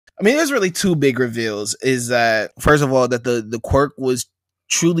I mean, there's really two big reveals. Is that first of all that the quirk was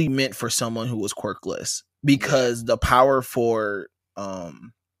truly meant for someone who was quirkless, because the power for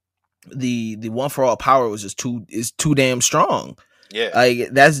the one for all power was just too damn strong. Yeah, like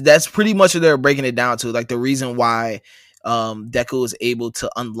that's pretty much what they're breaking it down to. Like the reason why Deku was able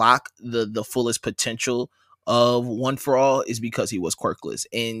to unlock the fullest potential of one for all is because he was quirkless,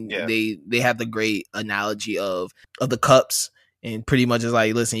 and they have the great analogy of the cups. And pretty much it's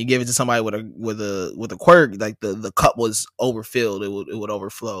like, listen, you give it to somebody with a quirk, like the cup was overfilled, it would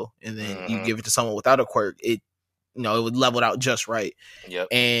overflow, and then you give it to someone without a quirk, it would level out just right. Yep.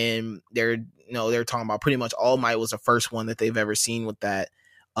 And they're talking about pretty much All Might was the first one that they've ever seen with that,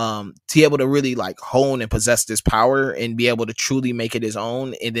 to be able to really like hone and possess this power and be able to truly make it his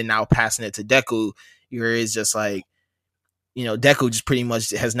own, and then now passing it to Deku, where it's just like, Deku just pretty much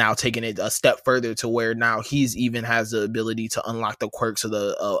has now taken it a step further to where now he's even has the ability to unlock the quirks of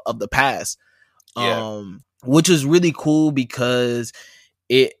the past. Which is really cool because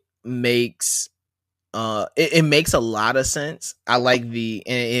it makes it makes a lot of sense. I like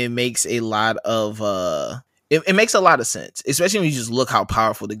it makes a lot of it makes a lot of sense, especially when you just look how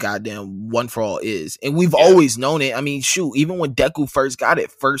powerful the goddamn One for All is. And we've always known it. I mean, shoot, even when Deku first got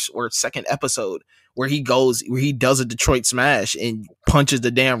it, first or second episode, where he does a Detroit Smash and punches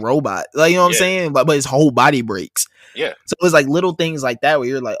the damn robot. Like, you know what I'm saying? But his whole body breaks. Yeah. So it's like little things like that where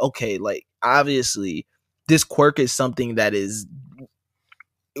you're like, okay, like obviously this quirk is something that is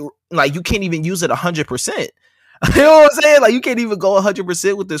like you can't even use it 100%. You know what I'm saying? Like you can't even go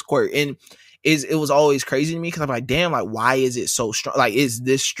 100% with this quirk. And it was always crazy to me because I'm like, damn, like why is it so strong? Like, is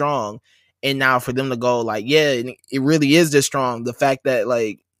this strong? And now for them to go like, yeah, it really is this strong. The fact that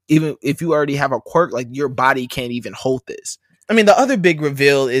like even if you already have a quirk, like your body can't even hold this. I mean, the other big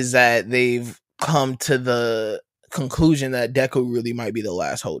reveal is that they've come to the conclusion that Deku really might be the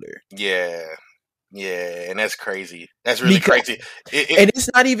last holder. Yeah, and that's crazy. That's really crazy. And it's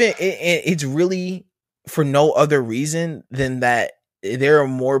not even. It's really for no other reason than that there are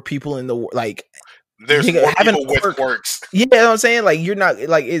more people in the like. There's more people with quirks. Yeah, you know what I'm saying? Like you're not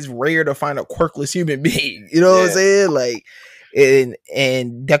like it's rare to find a quirkless human being. You know what I'm saying? Like, and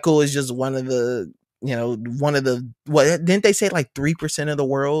Deku is just one of the what didn't they say like 3% of the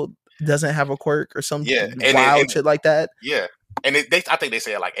world doesn't have a quirk or something wild shit like that? Yeah. And I think they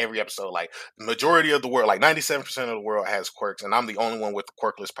say it like every episode, like the majority of the world, like 97% of the world has quirks, and I'm the only one with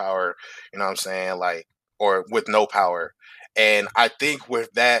quirkless power, you know what I'm saying? Like, or with no power. And I think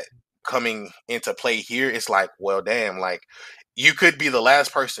with that coming into play here, it's like, well, damn, like you could be the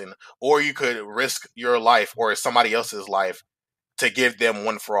last person, or you could risk your life or somebody else's life to give them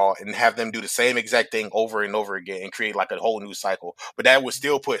One for All and have them do the same exact thing over and over again and create like a whole new cycle. But that would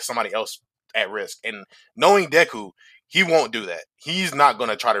still put somebody else at risk. And knowing Deku, he won't do that. He's not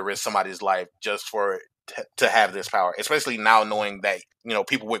going to try to risk somebody's life just for to have this power, especially now knowing that,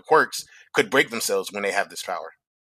 people with quirks could break themselves when they have this power.